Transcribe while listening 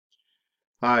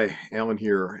Hi, Alan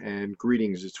here, and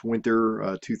greetings. It's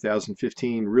winter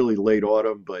 2015, really late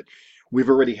autumn, but we've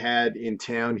already had in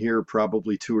town here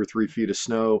probably 2 or 3 feet of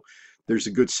snow. There's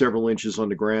a good several inches on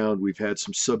the ground. We've had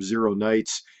some sub-zero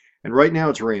nights, and right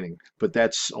now it's raining, but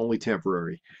that's only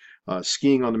temporary.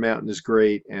 Skiing on the mountain is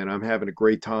great, and I'm having a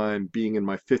great time being in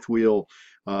my fifth wheel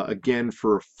again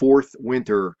for a fourth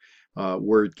winter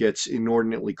where it gets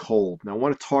inordinately cold. Now, I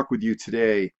want to talk with you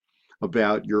today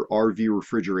about your RV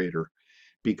refrigerator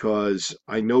because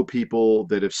I know people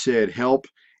that have said, help,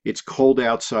 it's cold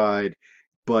outside,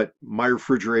 but my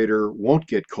refrigerator won't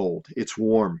get cold. It's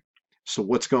warm. So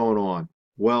what's going on?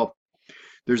 Well,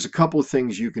 there's a couple of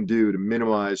things you can do to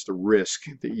minimize the risk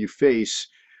that you face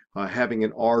having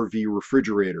an RV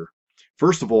refrigerator.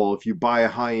 First of all, if you buy a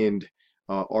high-end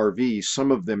RV, some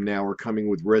of them now are coming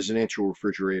with residential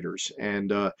refrigerators,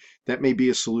 and that may be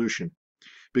a solution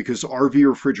because RV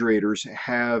refrigerators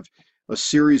have a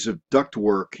series of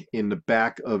ductwork in the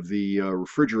back of the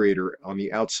refrigerator on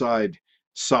the outside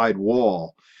side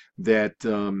wall that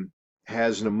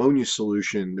has an ammonia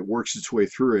solution that works its way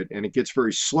through it, and it gets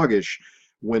very sluggish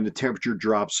when the temperature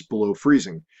drops below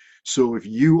freezing. So if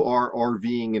you are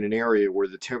RVing in an area where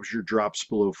the temperature drops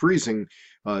below freezing,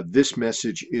 this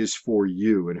message is for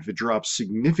you. And if it drops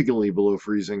significantly below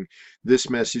freezing, this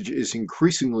message is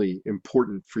increasingly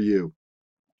important for you.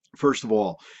 First of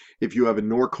all, if you have a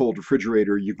Norcold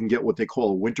refrigerator, you can get what they call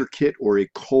a winter kit or a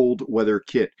cold weather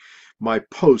kit. My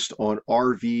post on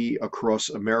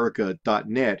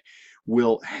rvacrossamerica.net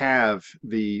will have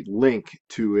the link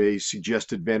to a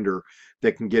suggested vendor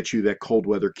that can get you that cold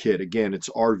weather kit. Again, it's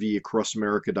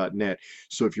rvacrossamerica.net.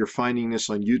 So if you're finding this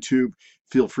on YouTube,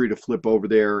 feel free to flip over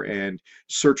there and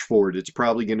search for it. It's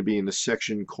probably going to be in the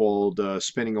section called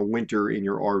Spending a Winter in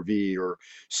Your RV or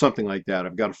something like that.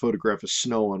 I've got a photograph of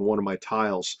snow on one of my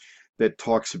tiles that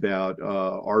talks about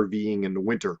RVing in the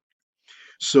winter.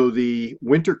 So the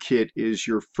winter kit is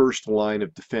your first line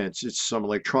of defense. It's some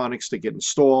electronics that get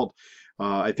installed.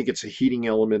 I think it's a heating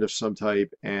element of some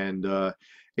type, and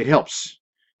it helps.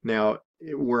 Now,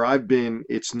 where I've been,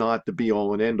 it's not the be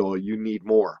all and end all. You need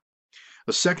more.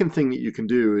 A second thing that you can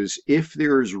do is if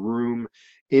there is room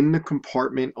in the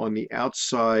compartment on the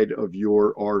outside of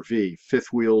your RV,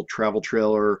 fifth wheel, travel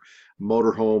trailer,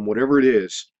 motorhome, whatever it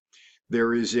is,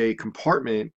 there is a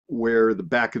compartment where the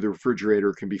back of the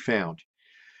refrigerator can be found.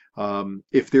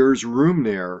 If there's room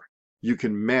there, you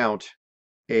can mount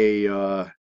a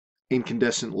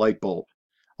incandescent light bulb,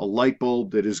 a light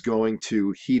bulb that is going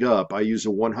to heat up. I use a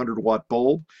 100-watt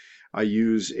bulb. I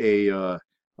use a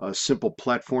simple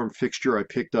platform fixture I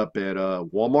picked up at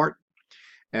Walmart,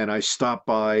 and I stopped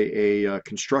by a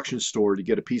construction store to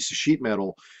get a piece of sheet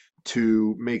metal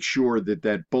to make sure that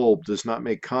that bulb does not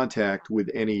make contact with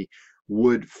any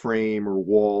wood frame or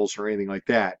walls or anything like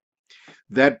that.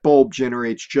 That bulb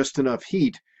generates just enough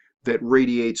heat that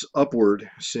radiates upward,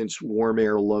 since warm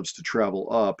air loves to travel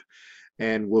up,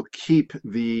 and will keep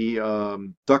the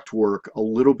ductwork a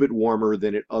little bit warmer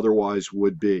than it otherwise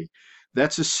would be.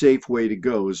 That's a safe way to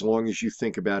go as long as you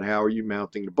think about how are you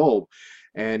mounting the bulb.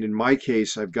 And in my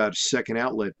case, I've got a second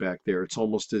outlet back there. It's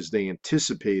almost as if they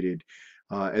anticipated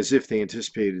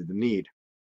the need.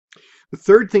 The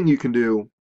third thing you can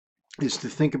do is to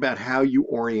think about how you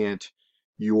orient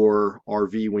your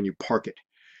RV when you park it.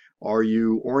 Are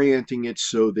you orienting it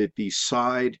so that the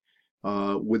side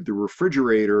with the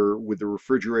refrigerator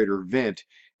vent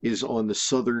is on the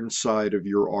southern side of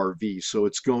your RV, so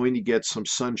it's going to get some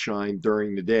sunshine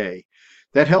during the day?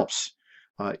 That helps.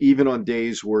 Even on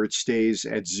days where it stays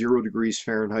at 0 degrees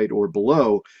Fahrenheit or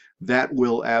below, that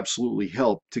will absolutely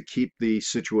help to keep the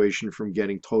situation from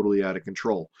getting totally out of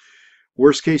control.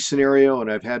 Worst case scenario,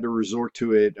 and I've had to resort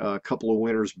to it a couple of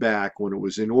winters back when it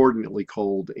was inordinately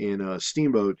cold in a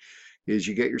steamboat, is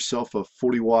you get yourself a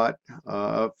 40-watt,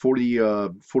 40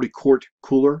 quart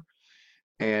cooler,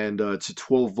 and it's a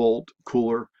 12-volt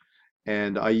cooler,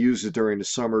 and I use it during the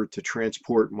summer to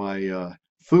transport my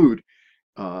food.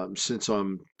 Since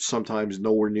I'm sometimes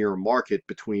nowhere near a market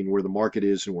between where the market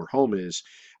is and where home is,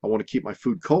 I want to keep my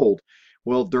food cold.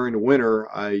 Well, during the winter,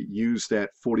 I use that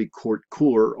 40-quart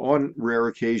cooler on rare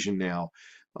occasion now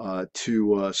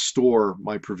to store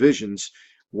my provisions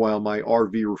while my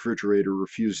RV refrigerator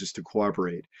refuses to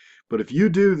cooperate. But if you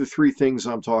do the three things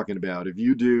I'm talking about, if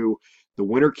you do the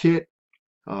winter kit,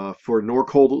 for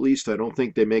Norcold at least, I don't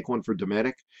think they make one for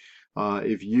Dometic.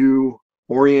 If you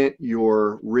orient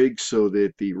your rig so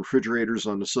that the refrigerator's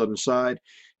on the southern side,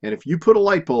 and if you put a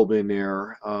light bulb in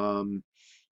there,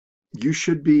 you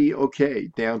should be okay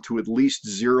down to at least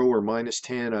 0 or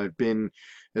 -10. I've been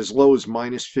as low as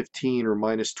 -15 or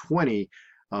 -20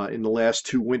 in the last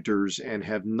 2 winters and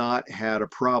have not had a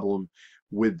problem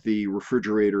with the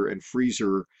refrigerator and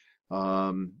freezer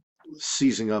um,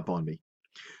 seizing up on me.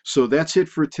 So that's it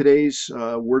for today's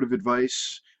word of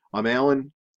advice. I'm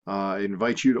Alan. I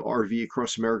invite you to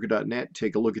rvacrossamerica.net.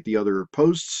 Take a look at the other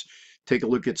posts. Take a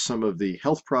look at some of the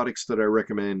health products that I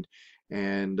recommend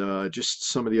and just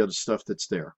some of the other stuff that's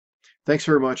there. Thanks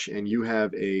very much, and you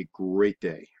have a great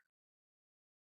day.